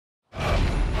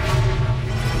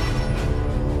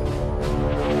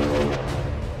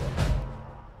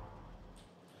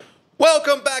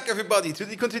Welcome back, everybody, to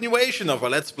the continuation of our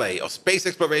Let's Play of Space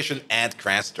Exploration and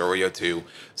Krastorio 2.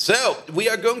 So, we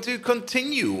are going to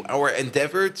continue our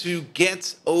endeavor to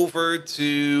get over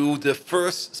to the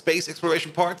first space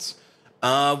exploration parts.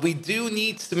 We do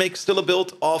need to make still a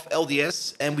build of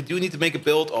LDS, and we do need to make a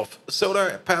build of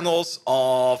solar panels,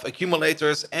 of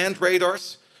accumulators, and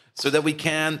radars, so that we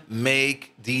can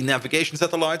make the navigation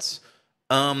satellites.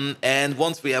 And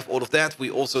once we have all of that, we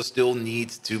also still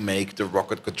need to make the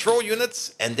rocket control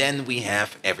units, and then we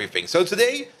have everything. So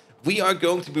today, we are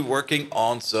going to be working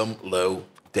on some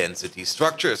low-density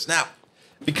structures. Now,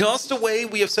 because the way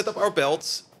we have set up our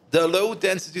belts, the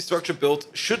low-density structure build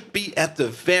should be at the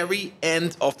very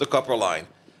end of the copper line.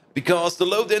 Because the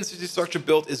low-density structure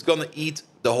build is going to eat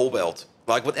the whole belt.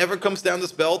 Like, whatever comes down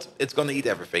this belt, it's going to eat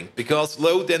everything. Because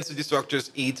low-density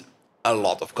structures eat a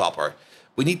lot of copper.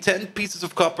 We need 10 pieces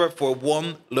of copper for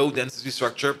one low-density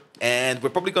structure, and we're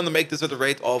probably going to make this at a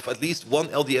rate of at least 1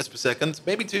 LDS per second,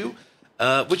 maybe 2,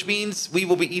 which means we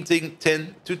will be eating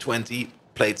 10 to 20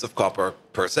 plates of copper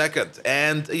per second.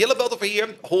 And a yellow belt over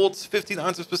here holds 15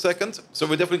 ounces per second, so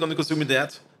we're definitely going to consume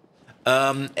that.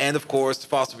 And of course, the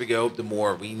faster we go, the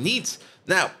more we need.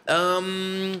 Now,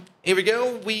 here we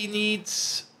go. We need...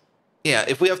 Yeah,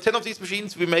 if we have 10 of these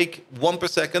machines, we make 1 per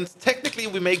second. Technically,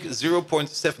 we make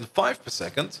 0.75 per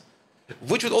second,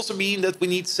 which would also mean that we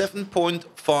need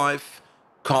 7.5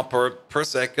 copper per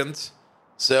second.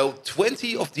 So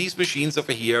 20 of these machines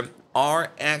over here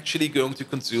are actually going to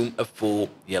consume a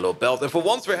full yellow belt. And for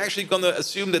once, we're actually going to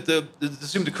assume that the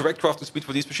correct crafting speed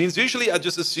for these machines. Usually, I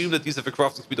just assume that these have a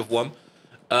crafting speed of 1.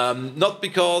 Not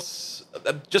because...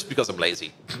 just because I'm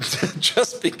lazy.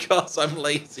 Just because I'm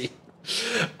lazy.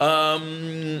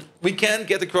 We can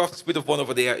get a crafting speed of 1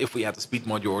 over there if we add a speed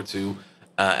module or 2,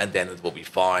 and then it will be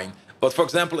fine. But for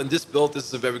example, in this build, this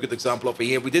is a very good example over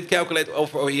here. We did calculate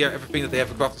over here everything that they have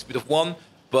a crafting speed of 1,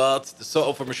 but the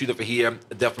sulfur machine over here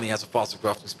definitely has a faster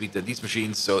crafting speed than these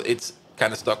machines, so it's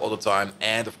kind of stuck all the time.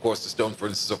 And of course, the stone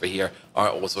furnaces over here are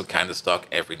also kind of stuck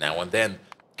every now and then.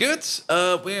 Good.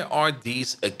 Where are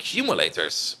these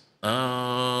accumulators?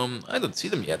 I don't see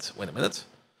them yet. Wait a minute.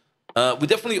 We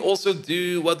definitely also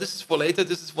do, well, this is for later,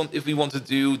 this is one if we want to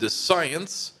do the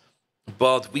science,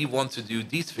 but we want to do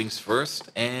these things first,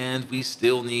 and we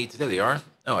still need, there they are,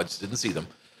 oh, I just didn't see them.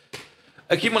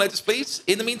 Accumulators, please.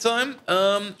 In the meantime,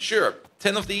 sure,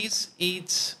 10 of these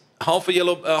eat half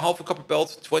a copper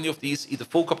belt, 20 of these eat a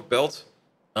full copper belt.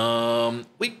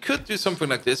 We could do something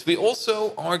like this. We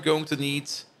also are going to need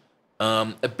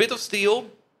a bit of steel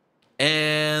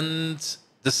and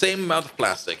the same amount of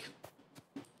plastic.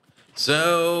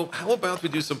 So, how about we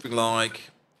do something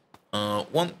like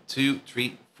 1, 2,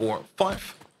 3, 4,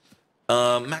 5.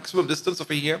 Maximum distance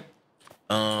over here.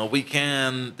 They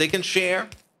can share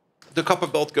the copper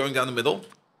belt going down the middle.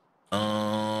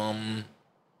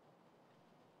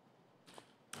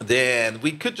 Then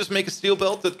we could just make a steel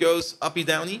belt that goes uppy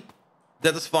downy.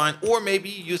 That is fine. Or maybe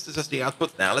use this as the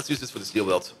output. Now, let's use this for the steel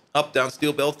belt. Up, down,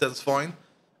 steel belt, that is fine.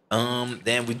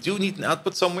 Then we do need an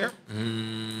output somewhere.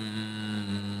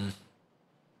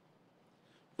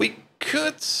 We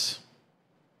could...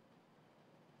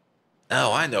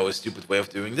 Oh, I know a stupid way of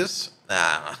doing this.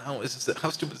 How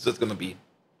stupid is that going to be?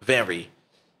 Very.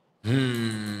 A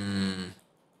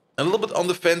little bit on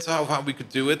the fence how we could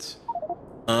do it.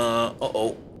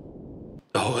 Uh-oh.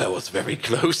 Oh, that was very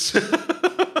close.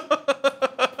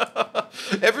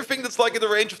 Everything that's like in the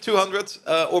range of 200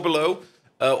 or below,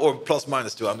 or plus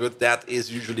minus 200, that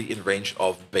is usually in range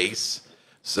of base.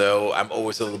 So I'm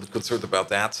always a little bit concerned about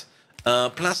that.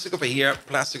 Plastic over here,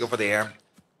 plastic over there.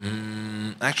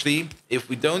 Actually, if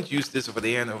we don't use this over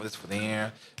there and over this over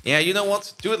there, yeah, you know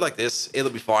what? Do it like this.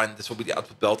 It'll be fine. This will be the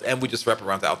output belt, and we just wrap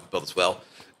around the output belt as well.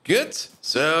 Good.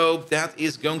 So that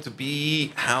is going to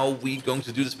be how we're going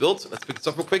to do this build. Let's pick this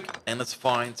up real quick, and let's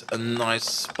find a nice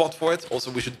spot for it.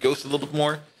 Also, we should ghost a little bit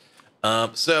more.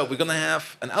 So we're gonna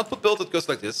have an output belt that goes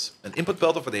like this, an input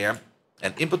belt over there,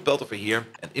 an input belt over here,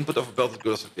 an input over belt that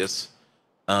goes like this.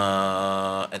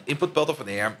 An input belt over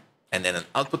there, and then an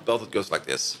output belt that goes like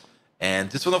this.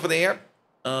 And this one over there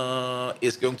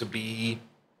is going to be...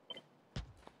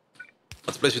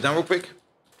 Let's place you down real quick.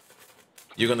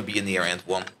 You're going to be a near end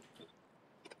one.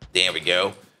 There we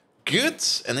go. Good.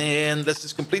 And then let's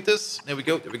just complete this. There we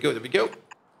go, there we go, there we go.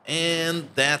 And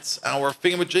that's our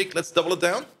thingamajig. Let's double it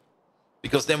down.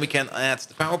 Because then we can add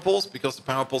the power poles, because the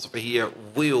power poles over here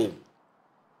will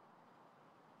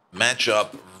match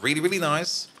up really, really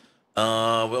nice.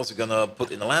 We're also gonna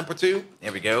put in a lamp or 2.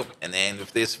 There we go. And then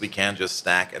with this, we can just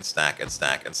stack and stack and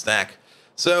stack and stack.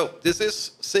 So this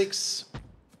is 6.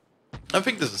 I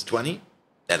think this is 20.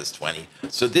 That is 20.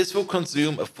 So this will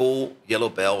consume a full yellow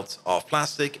belt of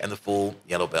plastic and a full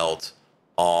yellow belt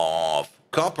of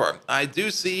copper. I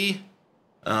do see...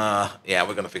 yeah,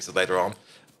 we're going to fix it later on.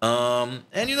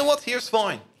 And you know what? Here's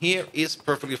fine. Here is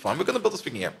perfectly fine. We're going to build this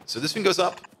thing here. So this thing goes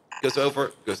up, goes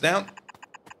over, goes down.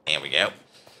 There we go.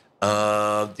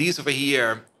 These over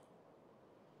here...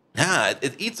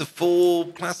 it eats a full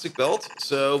plastic belt.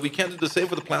 So we can do the same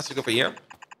for the plastic over here.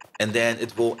 And then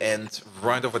it will end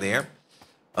right over there.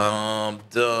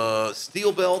 The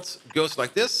steel belt goes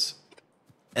like this.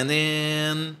 And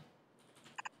then...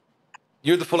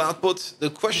 You're the full output. The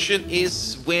question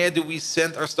is, where do we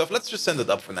send our stuff? Let's just send it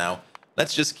up for now.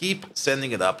 Let's just keep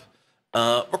sending it up.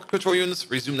 Rocket control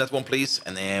units, resume that one, please.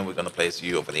 And then we're going to place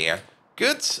you over there.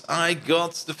 Good. I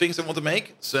got the things I want to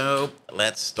make. So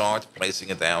let's start placing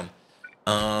it down.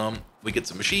 We get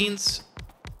some machines.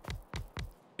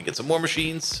 We get some more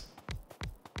machines.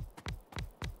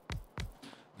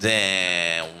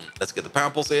 Then let's get the power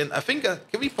poles in. I think,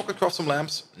 can we pocket craft some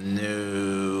lamps?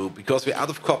 No, because we're out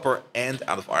of copper and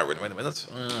out of iron. Wait a minute.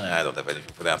 I don't have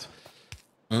anything for that.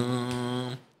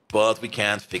 But we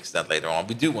can fix that later on.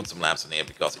 We do want some lamps in here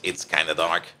because it's kind of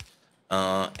dark.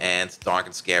 And dark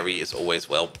and scary is always,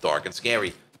 well, dark and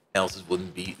scary. Else it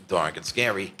wouldn't be dark and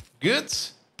scary. Good.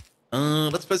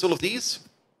 Let's place all of these.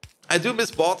 I do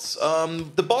miss bots.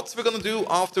 The bots we're going to do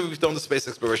after we've done the space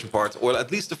exploration part, or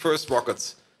at least the first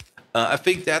rockets. I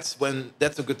think that's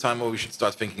a good time where we should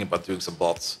start thinking about doing some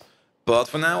bots. But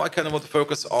for now, I kind of want to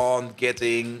focus on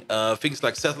getting things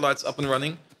like satellites up and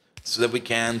running, so that we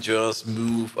can just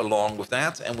move along with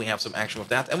that, and we have some action with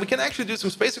that, and we can actually do some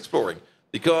space exploring.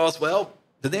 Because, well,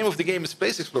 the name of the game is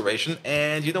space exploration,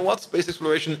 and you know what? Space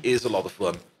exploration is a lot of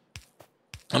fun.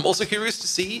 I'm also curious to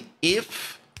see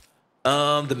if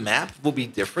the map will be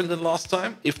different than last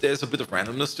time, if there's a bit of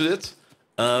randomness to it.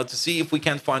 To see if we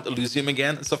can find Elysium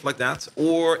again and stuff like that,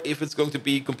 or if it's going to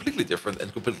be completely different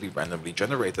and completely randomly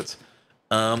generated.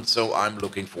 So I'm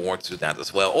looking forward to that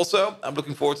as well. Also, I'm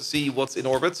looking forward to see what's in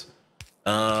orbit.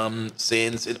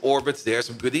 Since in orbit there are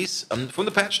some goodies. From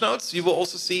the patch notes, you will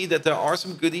also see that there are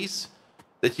some goodies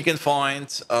that you can find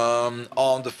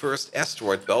on the first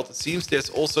asteroid belt. It seems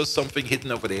there's also something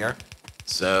hidden over there.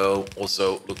 So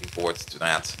also looking forward to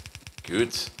that.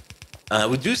 Good.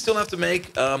 We do still have to make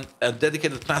a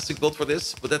dedicated plastic build for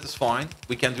this, but that is fine.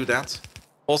 We can do that.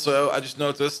 Also, I just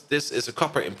noticed this is a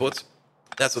copper input.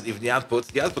 That's not even the output.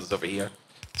 The output is over here.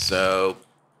 So,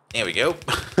 there we go.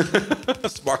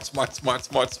 Smart, smart, smart,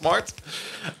 smart, smart.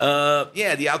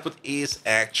 Yeah, the output is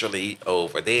actually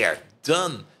over there.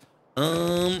 Done.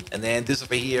 And then this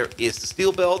over here is the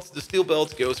steel belt. The steel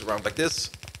belt goes around like this.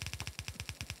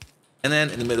 And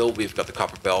then in the middle, we've got the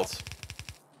copper belt.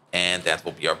 And that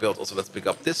will be our build. Also, let's pick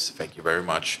up this. Thank you very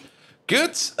much.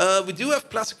 Good. We do have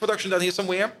plastic production down here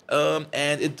somewhere.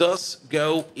 And it does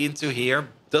go into here.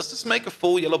 Does this make a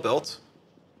full yellow belt?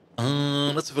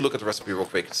 Let's have a look at the recipe real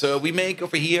quick. So we make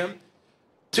over here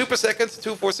 2 per second,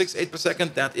 2, 4, 6, 8 per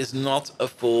second. That is not a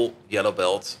full yellow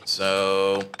belt.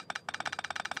 So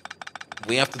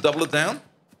we have to double it down.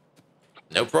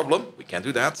 No problem. We can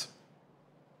do that.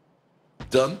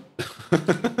 Done.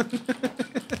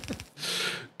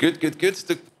 Good, good, good.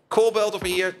 The core belt over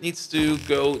here needs to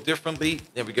go differently.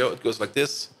 There we go. It goes like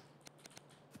this.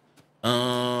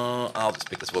 I'll just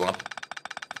pick this one up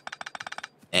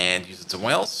and use it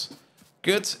somewhere else.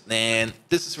 Good. Then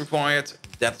this is required.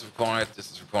 That is required.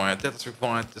 This is required. That is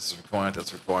required. This is required.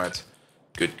 That's required.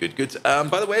 Good, good, good.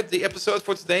 By the way, the episode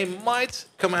for today might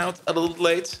come out a little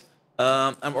late.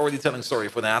 I'm already telling sorry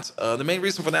for that. The main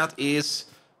reason for that is,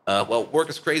 well, work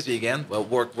is crazy again. Well,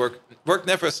 work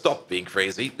never stopped being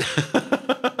crazy.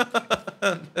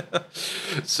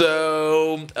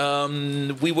 So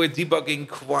we were debugging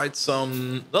quite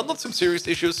some, not some serious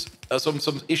issues,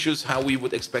 some issues how we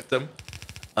would expect them.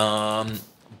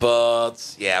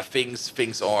 But yeah,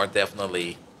 things are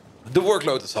definitely, the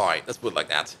workload is high. Let's put it like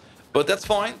that. But that's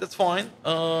fine. That's fine.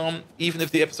 Even if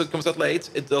the episode comes out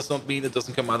late, it does not mean it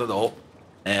doesn't come out at all.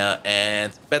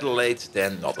 And better late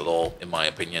than not at all, in my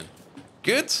opinion.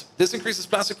 Good. This increases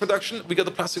plastic production. We got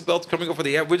the plastic belt coming over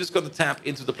there. We're just going to tap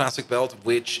into the plastic belt,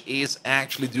 which is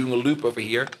actually doing a loop over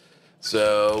here.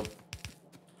 So,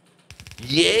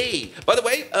 yay! By the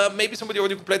way, maybe somebody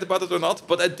already complained about it or not,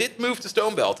 but I did move the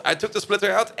stone belt. I took the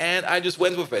splitter out and I just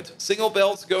went with it. Single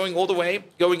belt going all the way,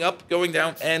 going up, going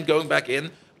down, and going back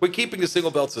in. We're keeping the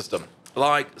single belt system.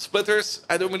 Like splitters,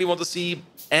 I don't really want to see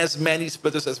as many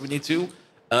splitters as we need to.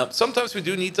 Sometimes we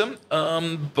do need them,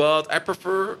 but I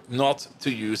prefer not to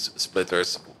use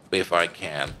splitters if I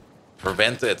can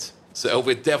prevent it. So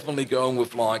we're definitely going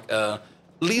with like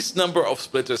least number of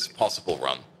splitters possible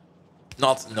run.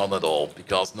 None at all,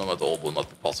 because none at all will not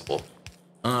be possible.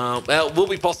 Well, will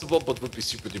be possible, but would be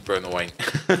super duper annoying.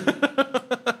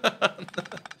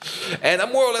 And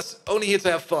I'm more or less only here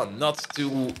to have fun, not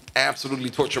to absolutely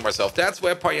torture myself. That's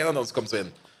where Piano Notes comes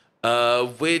in,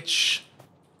 which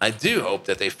I do hope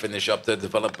that they finish up the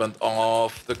development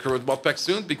of the current mod pack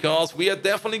soon, because we are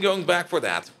definitely going back for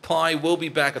that. Pi will be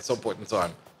back at some point in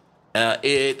time,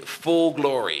 in full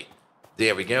glory.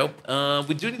 There we go.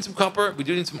 We do need some copper. We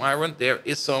do need some iron. There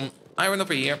is some iron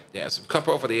over here. There's some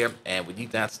copper over there, and we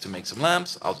need that to make some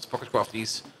lamps. I'll just pocket craft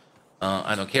these.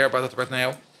 I don't care about it right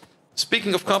now.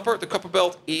 Speaking of copper, the copper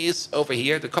belt is over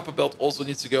here. The copper belt also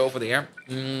needs to go over there.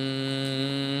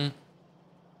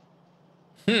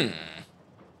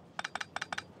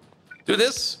 Do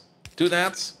this, do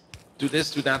that, do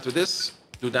this, do that, do this,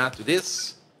 do that, do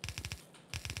this.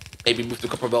 Maybe move the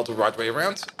copper belt the right way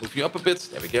around. Move you up a bit.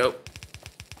 There we go.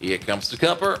 Here comes the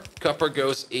copper. Copper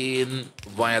goes in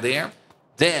via there.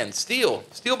 Then steel.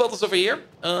 Steel belt is over here.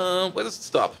 Where does it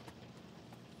stop?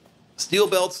 Steel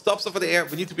belt stops over there.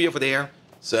 We need to be over there.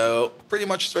 So pretty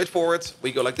much straightforward.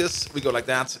 We go like this. We go like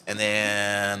that. And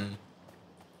then...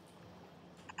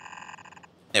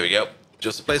 there we go.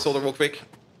 Just a placeholder real quick.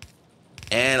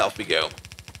 And off we go.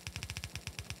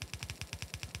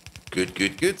 Good,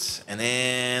 good, good. And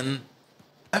then...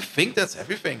 I think that's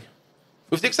everything.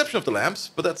 With the exception of the lamps,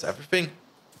 but that's everything.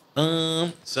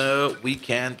 So we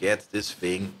can get this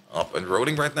thing up and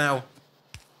rolling right now.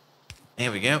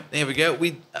 There we go, there we go.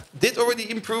 We did already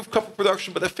improve copper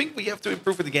production, but I think we have to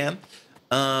improve it again.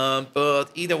 But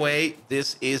either way,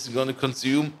 this is going to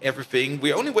consume everything.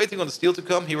 We're only waiting on the steel to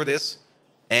come. Here it is.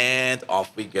 And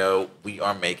off we go. We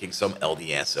are making some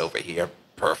LDS over here.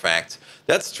 Perfect.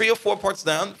 That's 3 or 4 parts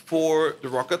down for the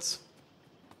rockets.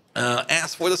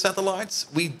 As for the satellites,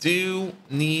 we do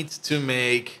need to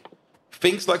make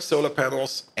things like solar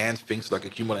panels and things like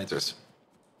accumulators.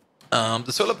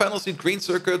 The solar panels need green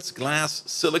circuits, glass,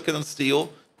 silicon, and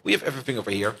steel. We have everything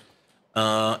over here.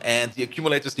 And the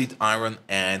accumulators need iron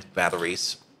and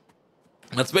batteries.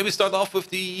 Let's maybe start off with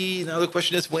the... now the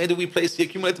question is, where do we place the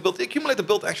accumulator build? The accumulator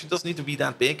build actually doesn't need to be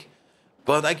that big.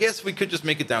 But I guess we could just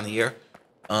make it down here.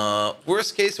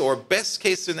 Worst case or best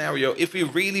case scenario, if we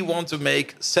really want to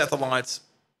make satellites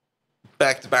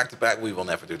back to back to back, we will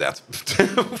never do that.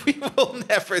 We will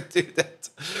never do that.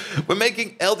 We're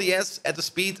making LDS at the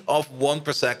speed of 1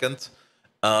 per second.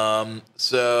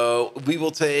 So we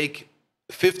will take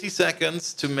 50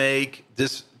 seconds to make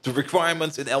this, the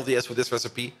requirements in LDS for this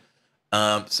recipe.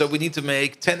 So we need to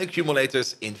make 10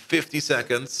 accumulators in 50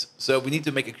 seconds. So we need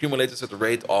to make accumulators at the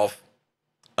rate of...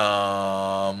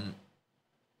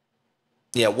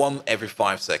 yeah, 1 every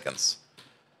 5 seconds.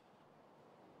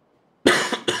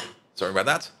 Sorry about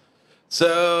that.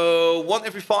 So 1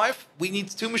 every 5. We need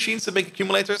 2 machines to make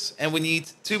accumulators, and we need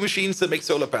 2 machines to make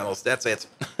solar panels. That's it.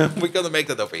 We're gonna make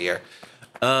that over here.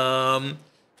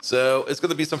 So it's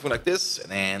gonna be something like this, and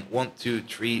then 1, 2,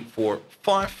 3, 4,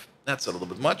 5. That's a little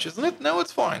bit much, isn't it? No,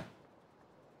 it's fine.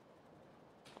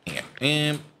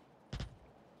 Yeah.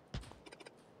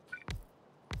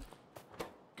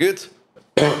 Good.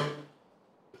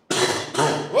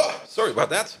 Whoa, sorry about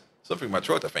that. Something in my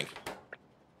throat, I think.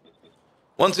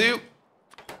 1, 2,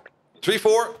 3,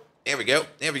 4. There we go.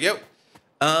 There we go.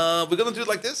 We're gonna do it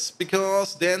like this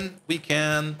because then we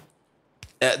can.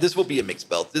 This will be a mixed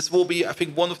belt. This will be, I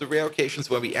think, one of the rare occasions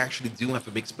where we actually do have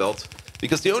a mixed belt.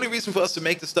 Because the only reason for us to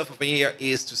make the stuff over here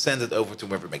is to send it over to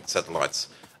where we make the satellites.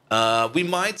 We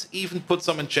might even put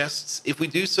some in chests. If we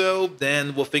do so,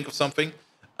 then we'll think of something.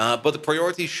 But the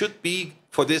priority should be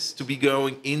for this to be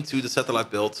going into the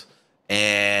satellite build.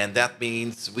 And that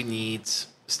means we need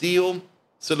steel,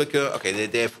 silica. Okay,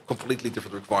 they have completely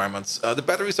different requirements. The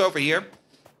batteries over here.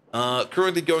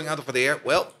 Currently going out over there.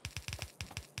 Well,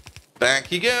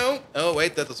 back you go. Oh,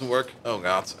 wait, that doesn't work. Oh,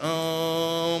 God.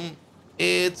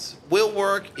 It will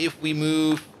work if we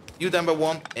move you down by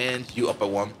 1 and you up by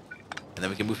 1. And then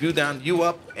we can move you down, you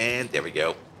up, and there we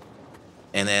go.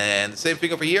 And then the same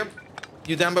thing over here.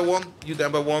 You down by 1, you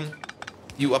down by 1,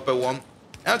 you up by 1.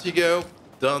 Out you go.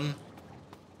 Done.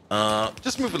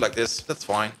 Just move it like this. That's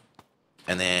fine.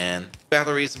 And then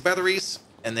batteries and batteries.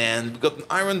 And then we've got an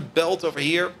iron belt over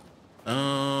here.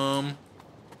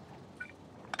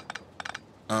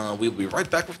 We'll be right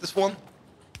back with this one.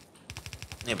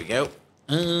 There we go.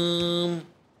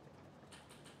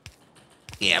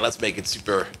 Yeah, let's make it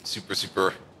super, super,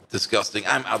 super disgusting.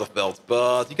 I'm out of belt,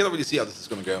 but you can already see how this is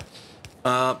going to go.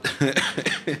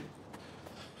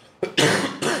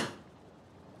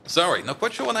 Sorry, not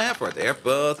quite sure what I have right there,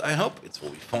 but I hope it will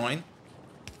be fine.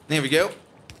 There we go.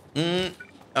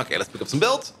 Okay, let's pick up some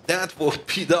belt. That will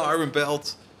be the iron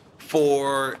belt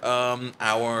for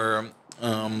our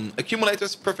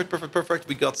accumulators. Perfect, perfect, perfect.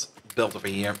 We got belt over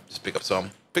here. Just pick up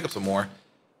some more.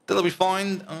 That'll be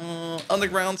fine.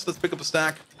 Undergrounds, let's pick up a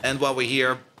stack. And while we're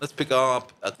here, let's pick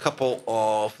up a couple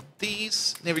of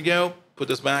these. There we go. Put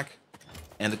those back.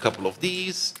 And a couple of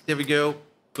these. There we go.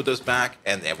 Put those back.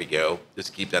 And there we go.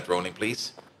 Just keep that rolling,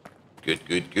 please. Good,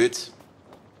 good, good.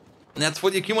 And that's for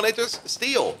the accumulators.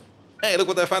 Steel. Hey, look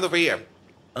what I found over here.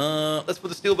 Let's put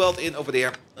the steel belt in over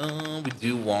there. We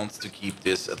do want to keep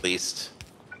this at least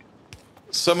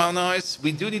somehow nice.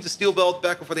 We do need the steel belt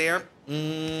back over there.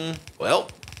 Well,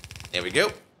 there we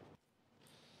go.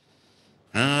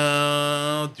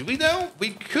 Do we know? We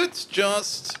could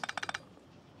just...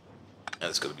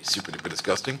 That's going to be super duper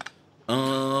disgusting.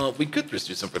 We could just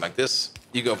do something like this.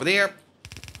 You go over there.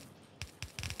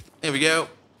 There we go.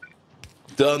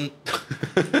 Done.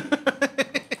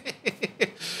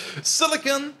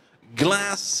 Silicon,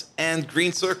 glass, and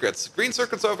green circuits. Green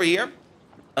circuits over here.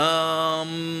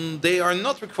 They are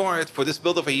not required for this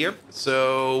build over here.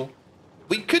 So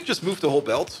we could just move the whole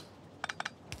belt.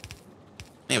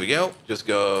 There we go. Just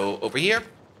go over here.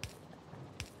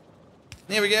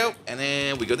 There we go. And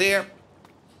then we go there.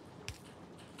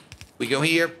 We go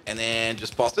here. And then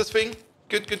just past this thing.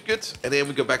 Good, good, good. And then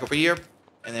we go back over here.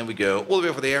 And then we go all the way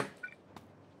over there.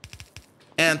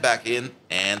 And back in.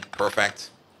 And perfect.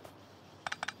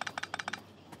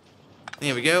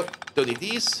 There we go. Don't need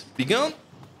these. Be gone.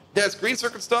 There's green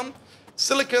circuits done.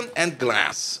 Silicon and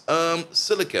glass.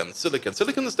 Silicon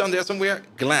is down there somewhere.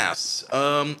 Glass.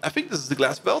 I think this is the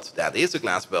glass belt. That is a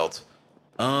glass belt.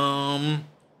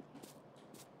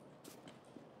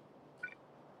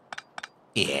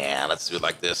 Yeah, let's do it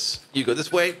like this. You go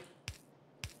this way.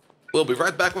 We'll be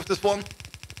right back with this one.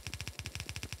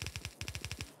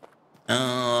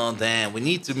 Then we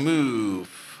need to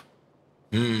move.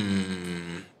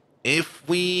 If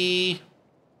we...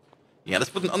 Yeah, let's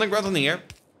put an underground on here.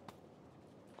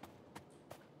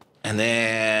 And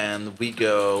then we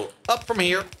go up from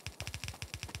here.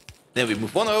 Then we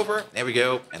move one over. There we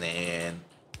go. And then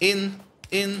in.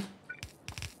 And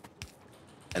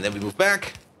then we move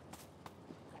back.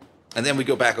 And then we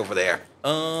go back over there.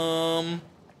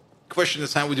 Question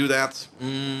is how we do that.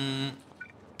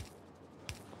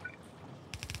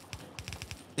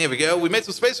 There we go. We made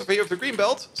some space over here with the green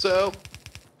belt. So,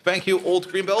 thank you, old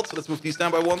green belt. Let's move these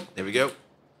down by one. There we go.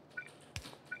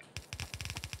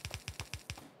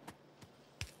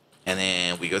 And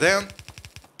then we go down.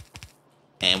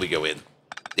 And we go in.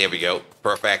 There we go.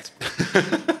 Perfect.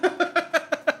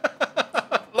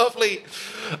 Lovely.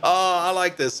 Oh, I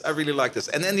like this. I really like this.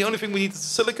 And then the only thing we need is the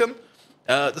silicon.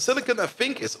 The silicon, I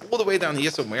think, is all the way down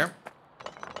here somewhere.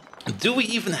 Do we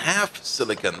even have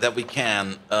silicon that we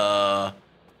can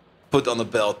put on the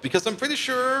belt? Because I'm pretty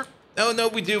sure... Oh, no,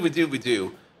 we do.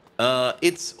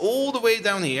 It's all the way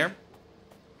down here.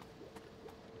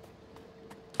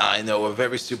 I know, a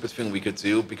very stupid thing we could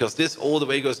do, because this all the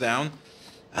way goes down.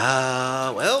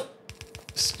 Well,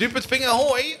 stupid thing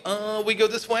ahoy. We go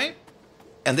this way.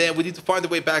 And then we need to find a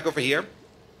way back over here.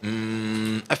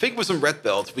 I think with some red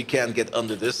belts, we can get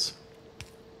under this.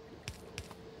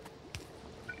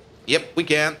 Yep, we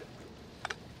can.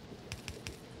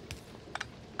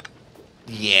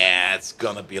 Yeah, it's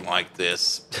gonna be like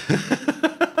this.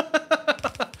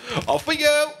 Off we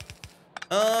go.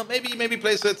 Maybe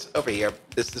place it over here.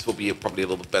 This will be probably a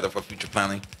little bit better for future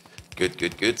planning. Good.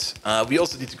 We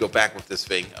also need to go back with this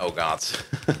thing. Oh god.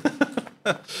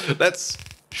 Let's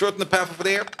shorten the path over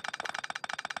there.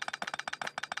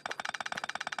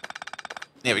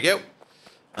 There we go.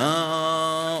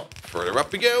 Further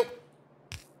up we go.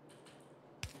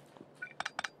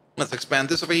 Let's expand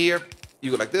this over here.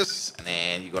 You go like this, and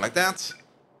then you go like that.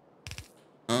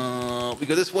 We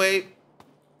go this way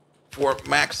for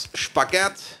max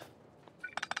spagat.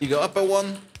 You go up by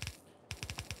one.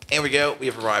 There we go. We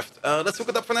have arrived. Let's hook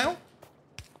it up for now,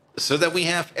 so that we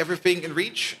have everything in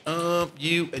reach.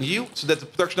 You and you, so that the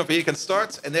production over here can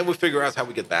start, and then we'll figure out how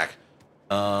we get back.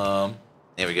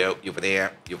 There we go. You over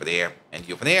there, you over there, and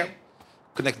you over there.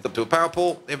 Connect it up to a power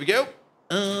pole. There we go.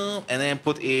 And then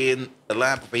put in a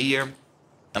lamp over here,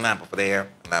 a lamp over there,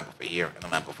 a lamp over here, and a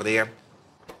lamp over there.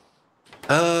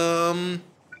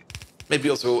 Maybe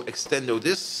also extendo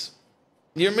this.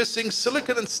 You're missing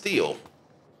silicon and steel.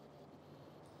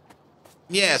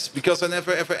 Yes, because I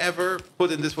never, ever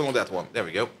put in this one or that one. There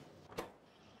we go.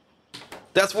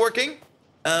 That's working.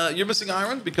 You're missing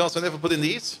iron because I never put in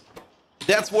these.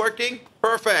 That's working.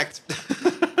 Perfect.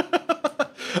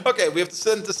 Okay, we have to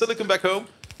send the silicon back home.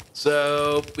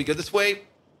 So we go this way.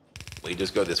 We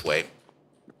just go this way.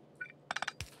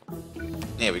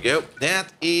 There we go.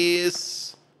 That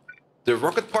is the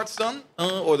rocket parts done,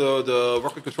 or the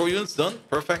rocket control units done.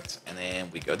 Perfect. And then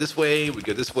we go this way, we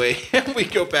go this way, and we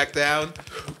go back down.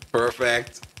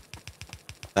 Perfect.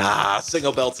 Ah,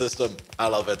 single belt system. I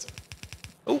love it.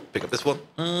 Oh, pick up this one.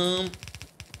 And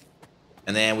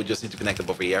then we just need to connect them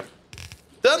over here.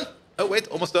 Done. Oh, wait,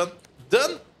 almost done.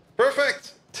 Done.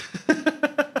 Perfect.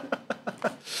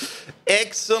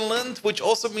 Excellent, which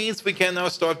also means we can now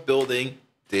start building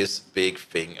this big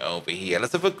thing over here.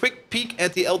 Let's have a quick peek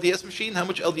at the LDS machine. How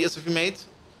much LDS have we made?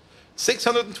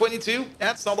 622.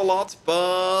 That's not a lot,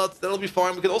 but that'll be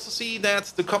fine. We can also see that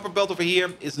the copper belt over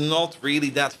here is not really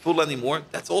that full anymore.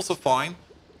 That's also fine.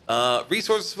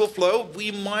 Resources will flow.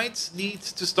 We might need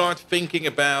to start thinking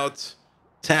about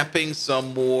tapping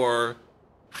some more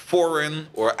foreign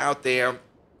or out there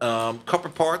copper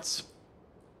parts.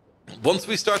 Once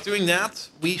we start doing that,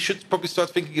 we should probably start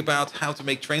thinking about how to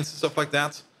make trains and stuff like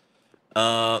that.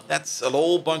 That's a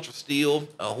whole bunch of steel,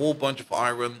 a whole bunch of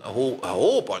iron, a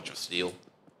whole bunch of steel.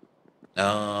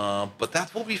 But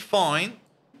that will be fine.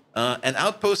 And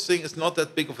outposting is not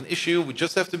that big of an issue. We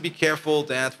just have to be careful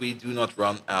that we do not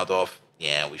run out of...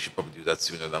 Yeah, we should probably do that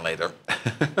sooner than later.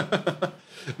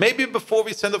 Maybe before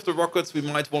we send off the rockets, we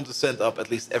might want to send up at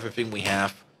least everything we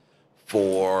have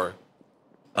for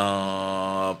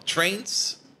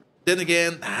trains. Then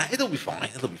again, it'll be fine.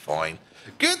 It'll be fine.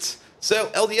 Good. So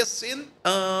LDS is in.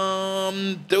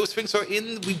 Those things are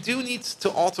in. We do need to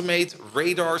automate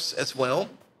radars as well.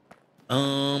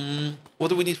 What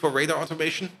do we need for radar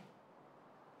automation?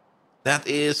 That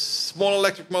is small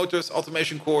electric motors,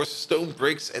 automation cores, stone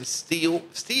bricks, and steel.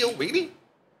 Steel? Really?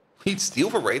 We need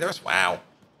steel for radars? Wow.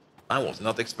 I was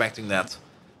not expecting that.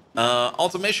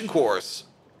 Automation cores.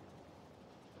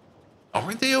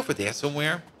 Aren't they over there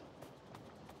somewhere?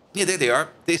 Yeah, there they are.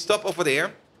 They stop over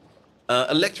there.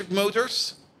 Electric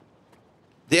motors.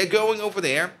 They're going over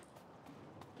there.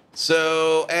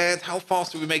 So, and how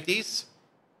fast do we make these?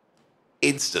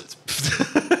 Instant.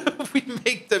 We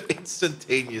make them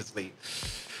instantaneously.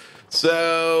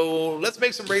 So, let's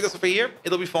make some radars over here.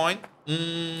 It'll be fine.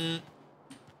 I'm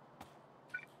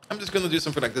just going to do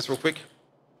something like this real quick.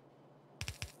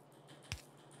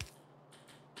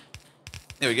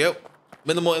 There we go.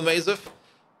 Minimal invasive.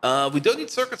 We don't need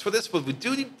circuits for this, but we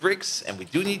do need bricks and we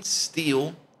do need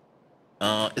steel.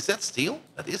 Is that steel?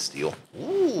 That is steel.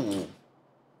 Ooh.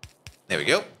 There we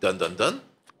go. Done, done, done.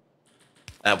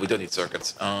 We don't need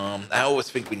circuits. I always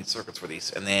think we need circuits for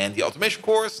these. And then the automation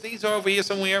cores, these are over here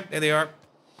somewhere. There they are.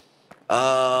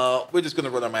 We're just going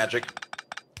to run our magic.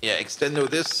 Yeah, extendo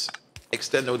this.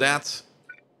 Extendo that.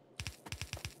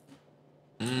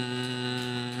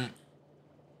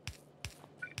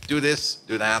 Do this,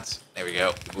 do that. There we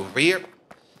go. Move over here.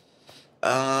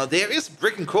 There is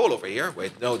brick and coal over here.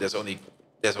 Wait, no, there's only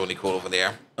coal over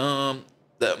there.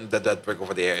 That brick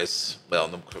over there is, well,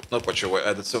 not quite sure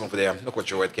where, that stone over there, not quite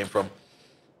sure where it came from.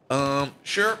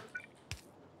 Sure.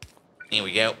 Here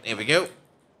we go, here we go.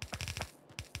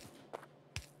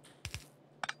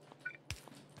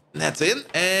 That's in,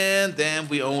 and then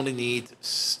we only need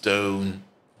stone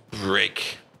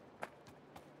brick.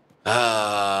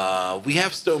 We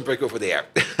have stone brick over there.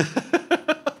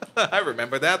 I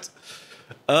remember that.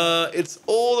 It's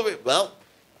all the way, well,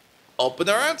 open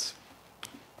around.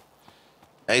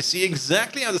 I see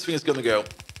exactly how this thing is going to go.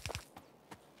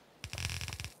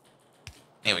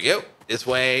 Here we go. This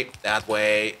way, that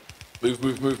way. Move,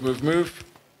 move, move, move, move.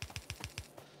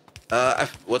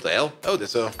 What the hell? Oh,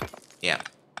 there's a... Yeah.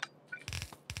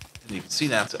 Didn't even see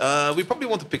that. We probably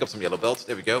want to pick up some yellow belts.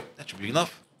 There we go. That should be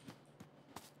enough.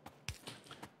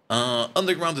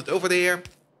 Undergrounded over there.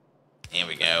 Here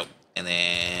we go. And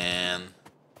then...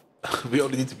 we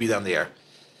only need to be down there.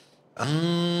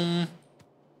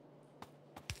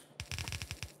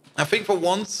 I think for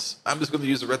once, I'm just going to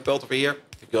use the red belt over here,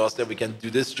 because then we can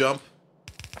do this jump.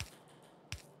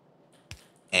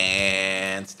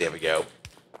 And there we go.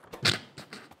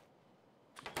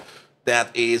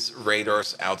 That is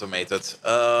radars automated.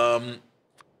 No,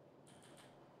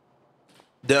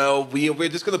 we're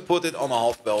just going to put it on a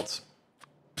half belt.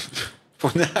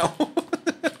 For now.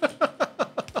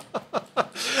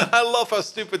 I love how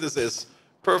stupid this is.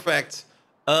 Perfect.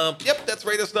 Yep, that's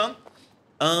radars done.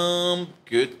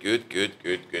 Good.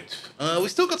 We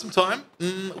still got some time.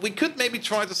 We could maybe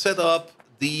try to set up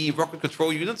the rocket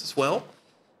control units as well.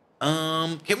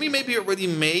 Can we maybe already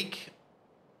make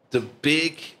the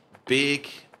big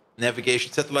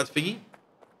navigation satellite thingy?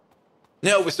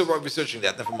 No, we're still researching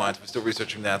that. Never mind, we're still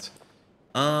researching that.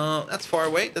 That's far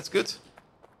away. That's good.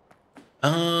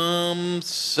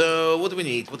 So what do we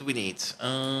need? What do we need?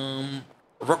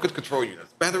 Rocket control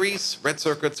units, batteries, red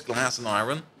circuits, glass, and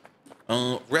iron.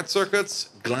 Red circuits,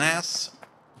 glass,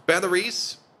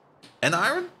 batteries, and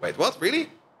iron. Wait, what? Really?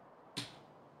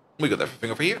 We got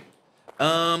everything over here.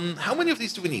 How many of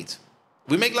these do we need?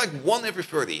 We make like 1 every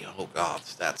 30. Oh god,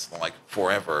 that's like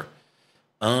forever.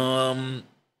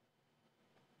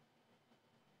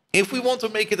 If we want to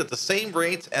make it at the same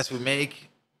rate as we make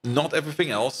not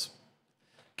everything else,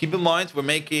 keep in mind we're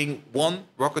making 1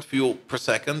 rocket fuel per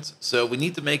second, so we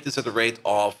need to make this at a rate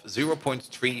of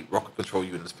 0.3 rocket control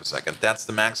units per second. That's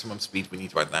the maximum speed we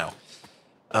need right now.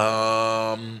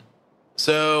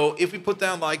 So if we put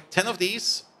down like 10 of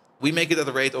these, we make it at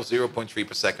a rate of 0.3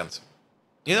 per second.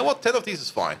 You know what? 10 of these is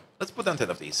fine. Let's put down 10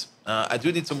 of these. I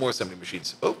do need some more assembly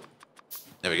machines. Oh,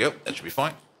 there we go. That should be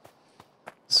fine.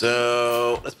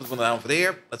 So let's put one down over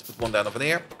there. Let's put one down over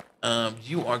there.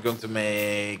 You are going to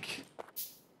make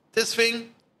this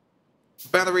thing,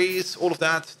 batteries, all of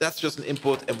that. That's just an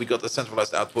input, and we got a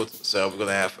centralized output. So we're going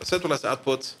to have a centralized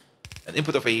output, an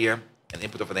input over here, an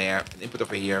input over there, an input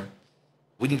over here.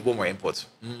 We need 1 more input.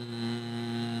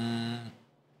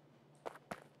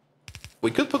 We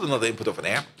could put another input over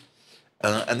there.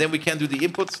 And then we can do the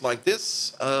inputs like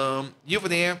this. You over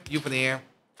there, you over there,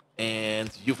 and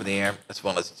you over there, as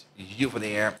well as you over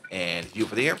there, and you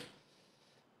over there.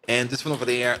 And this one over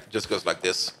there just goes like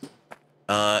this.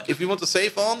 If we want to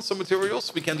save on some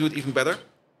materials, we can do it even better.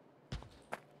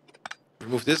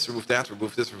 Remove this, remove that,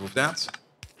 remove this, remove that.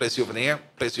 Place you over there,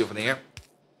 place you over there.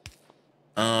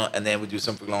 And then we do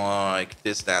something like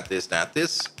this, that, this, that,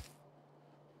 this.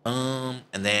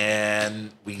 And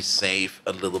then we save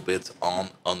a little bit on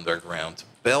underground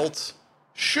belt.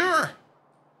 Sure.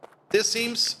 This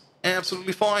seems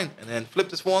absolutely fine. And then flip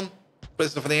this one,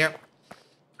 place it over there.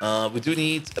 We do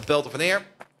need a belt over there.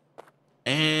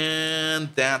 And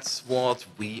that's what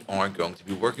we are going to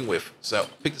be working with. So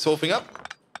pick this whole thing up.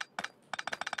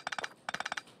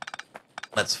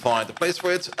 Let's find a place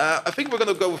for it. I think we're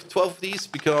going to go with 12 of these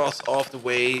because of the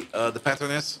way the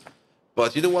pattern is.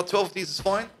 But you know what? 12 of these is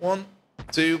fine. 1,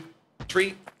 2,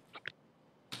 3.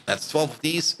 That's 12 of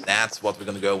these. That's what we're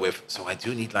going to go with. So I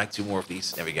do need like 2 more of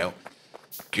these. There we go.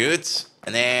 Good.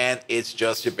 And then it's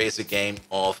just your basic game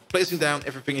of placing down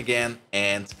everything again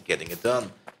and getting it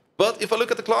done. But if I look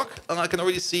at the clock, I can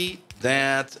already see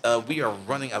that we are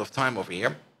running out of time over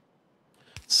here.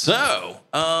 So,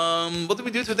 what did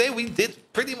we do today? We did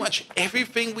pretty much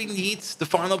everything we need. The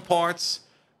final parts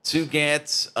to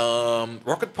get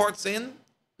rocket parts in,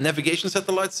 navigation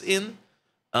satellites in,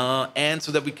 and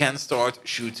so that we can start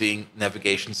shooting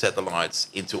navigation satellites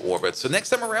into orbit. So next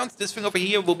time around, this thing over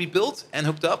here will be built and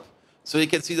hooked up, so you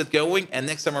can see that going. And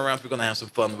next time around, we're going to have some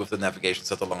fun with the navigation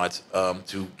satellite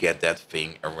to get that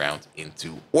thing around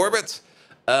into orbit.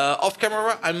 Off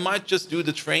camera, I might just do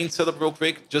the train setup real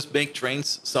quick, just make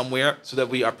trains somewhere so that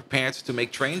we are prepared to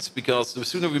make trains, because the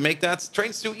sooner we make that,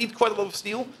 trains do eat quite a lot of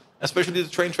steel, especially the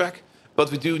train track,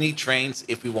 but we do need trains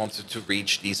if we wanted to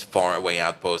reach these faraway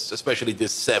outposts, especially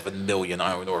this 7 million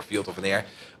iron ore field over there,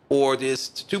 or this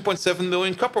 2.7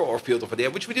 million copper ore field over there,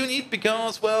 which we do need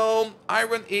because, well,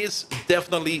 iron is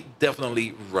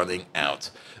definitely running out.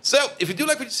 So, if you do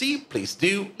like what you see, please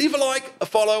do leave a like, a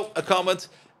follow, a comment.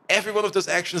 Every one of those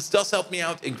actions does help me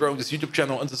out in growing this YouTube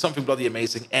channel into something bloody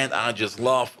amazing, and I just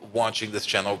love watching this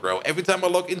channel grow. Every time I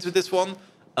log into this one,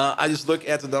 I just look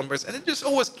at the numbers, and it just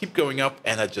always keep going up,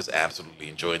 and I just absolutely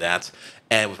enjoy that.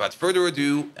 And without further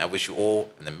ado, I wish you all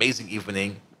an amazing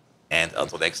evening, and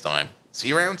until next time, see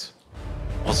you around.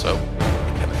 Also,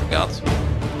 I kind of forgot,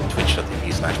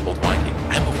 twitch.tv/BoldViking.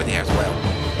 I'm over there as well.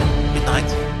 Good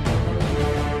night.